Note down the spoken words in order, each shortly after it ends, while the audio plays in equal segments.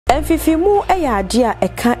Emfifimu eya ade a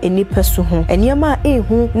eka enipa so ho. Eniema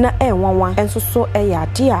ehu na enwanwa enso so eya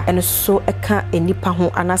ade a eno so eka enipa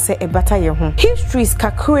ho anase ebata ye ho. Histories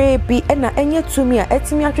kakre bi na enye tumi a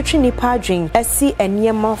etimi atwetwe nipa adwen esi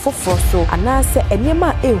eniema foforo so anase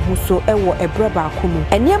eniema ehu so ewo ebreba akomu.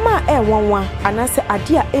 Eniema enwanwa anase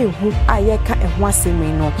ade a ehu a ye ka eho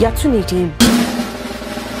asemi no yato ne din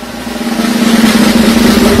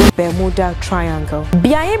Bermuda Triangle.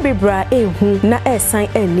 Biaye bebra ehu na esan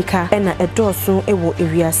enika na edoso ewo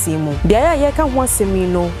ewiase mu. Dia ya ka ho asemi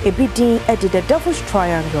no ebidin ede the Devil's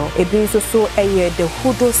Triangle, ebi nso so eye the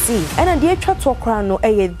Hodo Sea. Na dia twa to kra no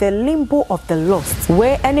eye the Limbo of the Lost.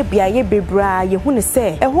 Where any biaye bebra ye hu ne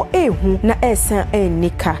se eho ehu na esan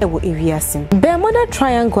enika ewo ewiase mu. Bermuda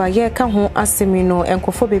Triangle ye ka ho asemi no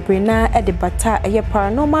enkofo bebre na ede bata eye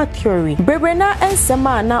paranormal theory. Bebre na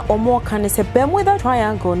ensema na omo kan se Bermuda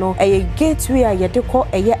Triangle no eye gateway a yede ko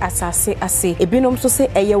eye asase ase ebinom so se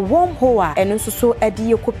eye wormhole a eno so ede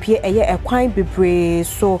ye kopie eye ekwan bebre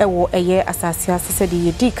so ewo eye asase ase se de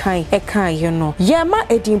yedi kan ekan ye no ye ma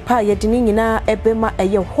edimpa yede ni nyina ebema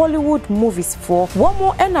eye Hollywood movies for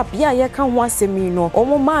womo ena bia ye kan ho asemi no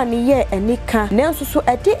omo ma ni ye enika nenso so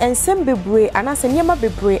ede ensem bebre anase nyema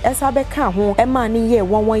bebre esa be kan ho ema ni ye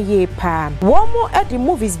wonwon ye pa womo ede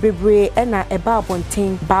movies bebre ena eba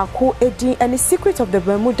abonten baako edi and the Secret of the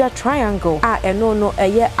Bermuda Triangle eno no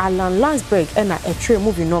eye Alan Landsberg ena etwe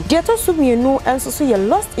movie no de to so mienu enso so ye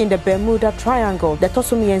Lost in the Bermuda Triangle de to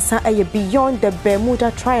so miensa eye Beyond the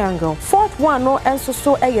Bermuda Triangle. Fourth one no enso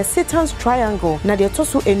so eye Satan's Triangle na de to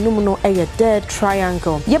so enum no eye Dead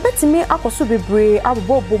Triangle. Ye betimi akoso bebre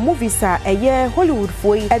abobo movies a eye Hollywood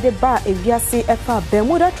foi ede ba ewiase efa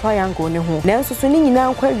Bermuda Triangle ne ho na enso so ni nyina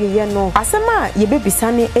nkwa wiye no asema ye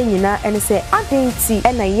bebisane enyina ene se adenti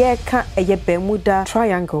ena ye ka eye Bermuda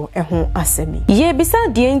Triangle eho asemi ye bisa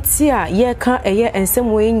de nti a ye ka eye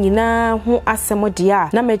ensemo nyina ho asemo de a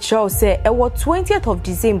na mekyerɛw se ewo 20th of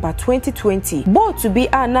December 2020 boat to be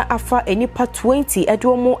ana afa enipa 20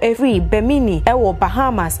 edomo every Bemini ewo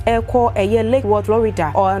Bahamas eko eye Lake Worth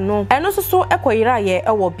Florida or no eno so ekoyira ye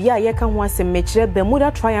ewo bia ye ka ho asem mekyerɛ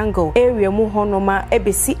Bermuda Triangle area mu honoma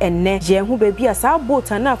ebesi enne je ho ba bia sa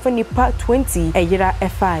boat ana afa nipa 20 eyira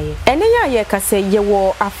efaye ene ya ye ka se ye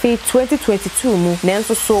wo afi 2022 mu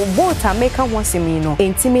nenso so boat ameka ho asemi no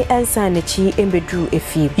entimi ensa na chi embedru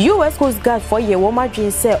efi US Coast Guard for ye wo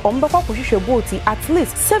madwen se ombekwa kohwehwe boat at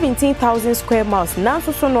least 17,000 square miles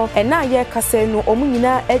nanso so no ena ye kase no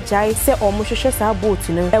omunyina ejai se omohwehwe sa boat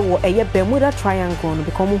no ewo eye Bermuda Triangle no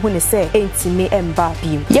because hu ne se entimi emba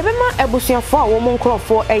bim yebema ebusuafo a wo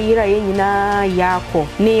monkrofo eyira ye nyina yakọ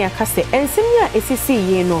ne ya kase ensemi a esisi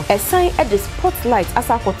ye no esan e the spotlight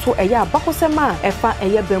asakoto eye abakosema efa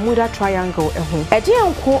eye Bermuda Triangle eho ede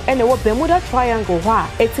enko ene wo Bermuda Triangle ho a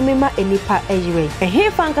etimi ma enipa eyire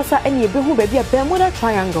ehe fankasa ene ebehu ba bia Bermuda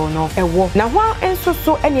Triangle no ewo na ho enso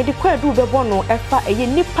so ene de kwadu bebo no efa eye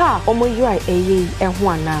nipa omoyira eye eho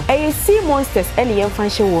ana eye sea monsters ene yemfa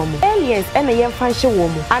hye wo mu aliens ene yemfa hye wo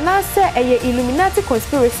mu ana se eye Illuminati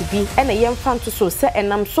conspiracy bi ene yemfa nto so se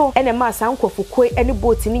enam so ene ma sankofukwe ene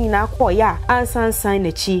boat ni nyina akọ ya ansansan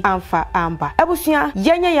na chi amfa amba ebusua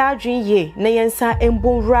yenya ya adwen ye na yensa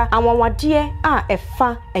embonwura anwanwade a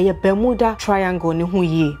efa eye Bermuda Triangle ne ho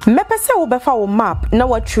ye mepese wo befa wo map na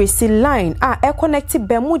wa trace line a e connect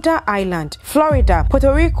Bermuda Island, Florida,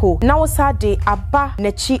 Puerto Rico na wo sade aba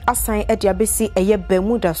na chi asan e de abesi eye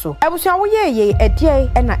Bermuda so ebusua wo ye ede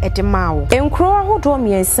na ede mawo enkro ahodo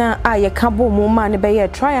miensa a ye ka bo mu ma ne be ye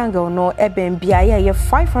triangle no eben bia ye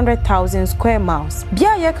 500,000 square miles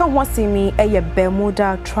bia ye ka ho asemi eye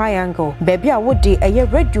Bermuda Triangle baby a wo de eye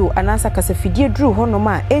radio anasa kasafidie dru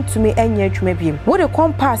honoma entumi enye adwuma biem wo de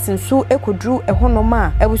compass nso ekodru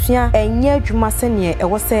ehonoma ebusua enye adwuma sene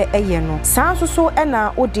ewo se eye no sanso so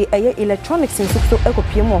ena wo de eye electronics nso so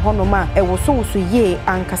ekopie mu honoma ewo so wo so ye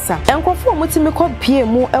ankasa enkofo mutimi ko pie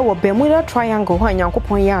mu ewo Bermuda Triangle ho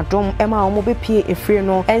anyankopon ye adom ema omo be pie efire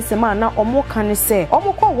no ensema na omo kan se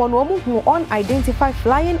omo ko wo no omo hu unidentified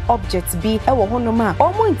flying objects bi ewo honoma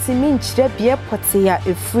omo ntimi nkyire bie potia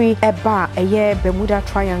efiri eba eye Bermuda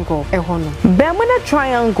Triangle ehono Bermuda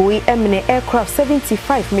Triangle emine aircraft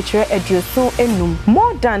 75 metre edioso enum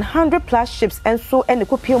more than 100 plus ships enso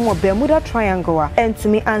enekopie mu Bermuda Triangle a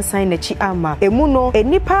entumi ansan na chi ama emu no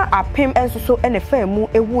enipa apem enso so enefa mu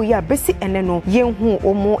ewu ya besi ene no yenhu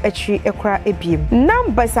omo akiri ekra ebiem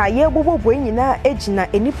numbers a ye bobobo nyina ejina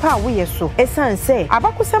enipa wo ye so esanse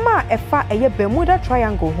abakosama efa eye Bermuda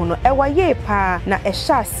Triangle ho no ewa ye pa na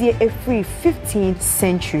ehyasie efiri 15th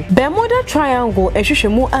century Bermuda Triangle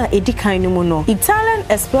ehwehwemu a edikan no mu no Italian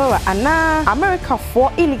explorer ana America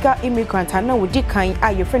for illegal immigrant na wodi kan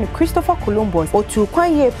a your friend Christopher Columbus otu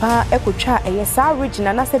kwan ye pa ekotwa eye sa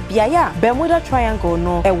region na se biaya Bermuda Triangle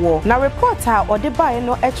no ewo na reporter ode bae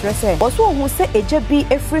no ekire se oso ohun se eje bi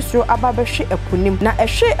efrisro ababehwe epunim na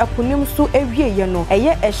ehwe epunim so ewie ye no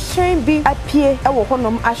eye ehwen bi apie ewo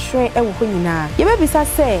honom ahwen ewo ho nyina ye bebisa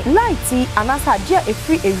se light anasa dia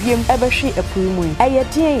efri ewiem ebehwe epunim eye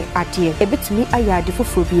den ade ebetumi ayade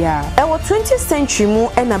foforo bia ewo 20th century mu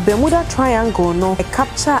na Bermuda Triangle no e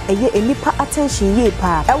capture eye enipa attention ye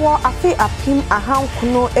pa ewo afi apim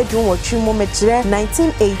ahankuno edun wotwe mu megire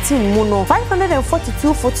 1918 mu no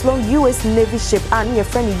 542 foot long US Navy ship and your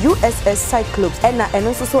friend USS Cyclops na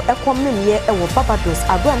eno so ekomem ye ewo Barbados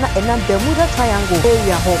abra na ena Bermuda Triangle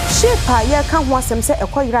area ho ship a ye ka ho asem se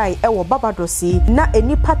ekoyirai ewo Barbados na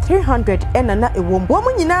enipa 300 na ewom wo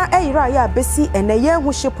mu nyina eyirai a besi ena ye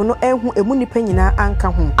hu ship no ehu emu nipa nyina anka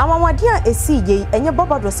ho amawade a esi ye enye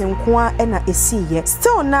Barbados nkoa na esi ye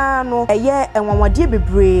still na no eye enwawade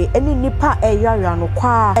bebre eni nipa eyirai no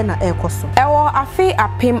kwa na ekoso ewo afi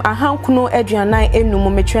apim ahankuno aduanan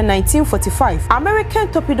enum metre 1945 American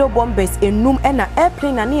torpedo bombers enum na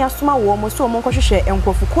airplane na ne asoma wo mo so mo nkohwehwe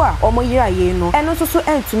enkofuku a omo yira ye no eno so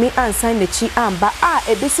entumi ansan na chi amba a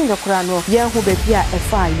ebesi ngakora no ye hu bebi a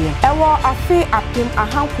efa ye ewo afi apim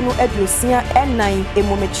ahankuno aduosia enan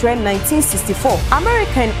emometre 1964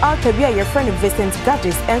 American altabia your friend Vincent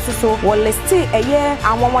Gaddis enso so wo listi eye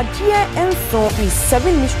anwawade enso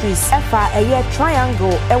 7 mysteries efa eye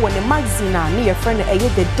triangle ewo ne magazine na your friend eye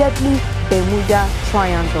the deadly Bermuda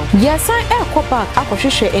Triangle. Yes, I air back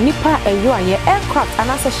akohwehwe enipa eyo aye aircraft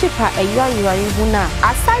anasa ship a eyo huna.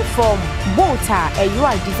 Aside from boat a eyo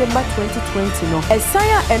December 2020 no.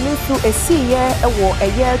 Esaya enunsu esi ye ewo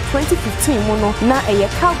eye 2015 mu no na eye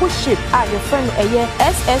cargo ship a your friend eye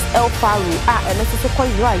SSL Faru a enunsu so kwa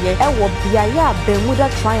eyo aye ewo biaya Bermuda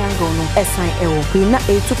Triangle no. Esan ewo na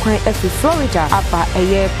etu kwan efi Florida aba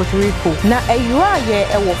eye Puerto Rico. Na eyo aye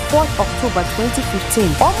ewo 4th October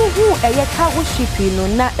 2015. Omo hu eye cargo ship no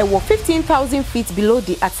na ewo 15,000 feet below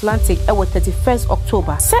the Atlantic ewo 31st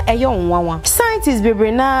October. Se eye onwawa. Scientists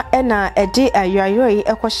bebre na ena ede ayoyi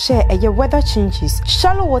ekohye eye weather changes,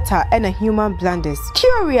 shallow water and human blunders.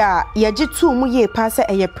 Theory a yeje tu mu ye pa se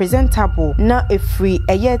eye presentable na efri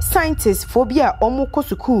eye scientists phobia omo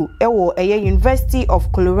kosuku ewo eye University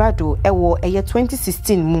of Colorado ewo eye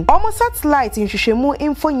 2016 mu. Omo satellite nhwehwemu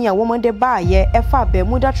infonyia womode ba ye efa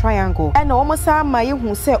Bermuda Triangle. Ena omo sa ma ye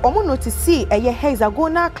hu se omo notice see eye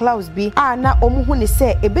hexagonal clouds bi a na omo hu ne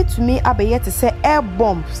se ebetumi abeye te se air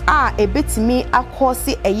bombs a ebetumi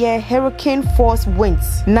akose eye hurricane force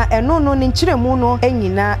winds na eno no ne nchiremu no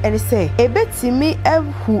enyina ene se ebetumi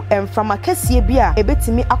ehu emframa kese bi a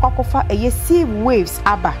ebetumi akwakofa eye sea waves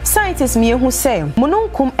aba. Scientists mi ehu se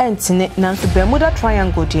mononkum entine nanso Bermuda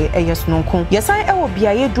Triangle de eye sononkum yesan ewo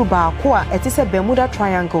biaye duba ko a etise Bermuda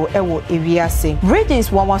Triangle ewo ewiase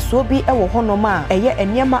regions wawaso bi ewo honoma eye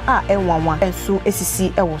eniema a enwanwa enso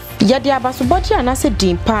esisi ewo yade abasobodi anase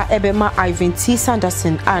dimpa ebema Ivan T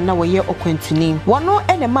Sanderson a na woye okwantuni wono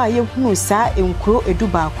enema ye hunu saa enkuro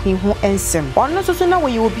eduba akwen ho ensem ono soso na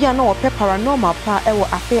woye obi a na wo paranormal pa ewo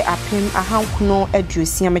afe apem ahankuno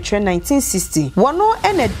aduosia metre 1960 wono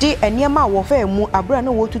ene de eniema wo fa mu abra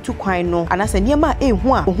na wotutu kwan no anase eniema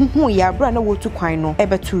ehu a ohuhu ya abra na wotu kwan no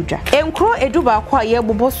ebetudwa enkuro eduba akwa ye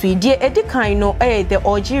boboso idie edikan no the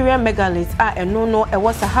Algerian megalith a eno no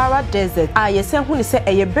ewo Sahara Desert a yese hu ne se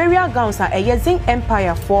eye burial grounds a eye Zing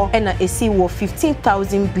Empire for ena esi wo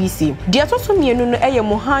 15,000 BC. The atoso mienu no eye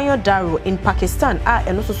Mohenjo Daro in Pakistan a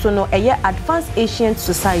eno so no eye Advanced Ancient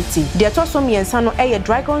Society. The atoso miensa no eye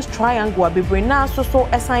Dragon's Triangle bebre na so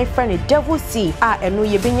esan friend Devil Sea a eno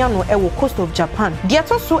yebenya no ewo coast of Japan. The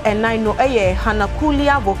atoso enai no eye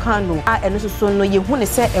Hanakulia volcano a eno so no ye hu ne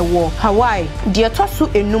se ewo Hawaii. The atoso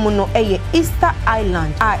enum no eye Easter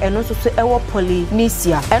Island a eno so ewo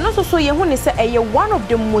Polynesia. Eno so ye hu ne se eye one of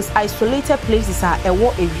the most isolated places a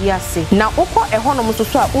ewo ewiase. Na oko ehonom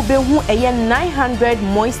so a ubehu eye 900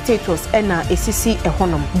 moist status ena esisi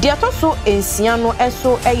ehonom. The atoso ensia no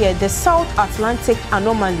eso eye the South Atlantic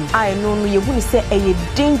anomaly a eno no ye hu ne se eye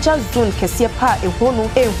danger zone kese pa ehono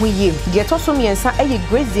ehu ye. The atoso miensa eye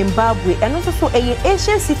Great Zimbabwe eno so eye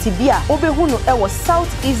ancient city bia ubehu no ewo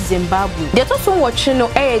Southeast Zimbabwe. The atoso watch no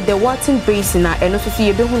eye the Walton Basin a eno so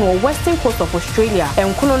ye behu no western coast of Australia.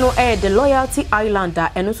 Enkuno no eye the Loyalty Islander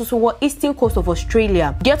eno so wo eastern coast of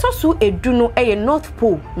Australia. The atoso edu no eye North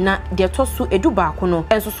Pole na the atoso edu baako no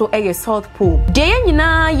enso so eye South Pole. De ye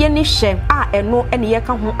nyina ye ne hye a eno ene ye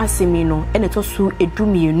ka ho asemi no ene atoso edu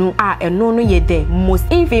mienu a eno no ye the most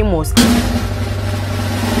infamous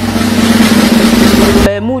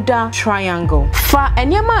Bermuda Triangle. Fa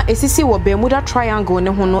enyema esisi wo Bermuda Triangle ne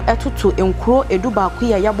ho no etoto enkuro edubaako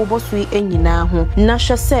ya yaboboso enyina ho. Na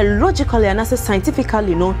hwese logically and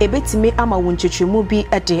scientifically no ebetime ama wonchechemu bi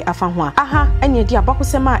ede afa ho a. Aha enye di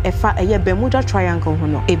abakosema efa eye Bermuda Triangle ho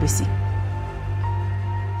no ebesi.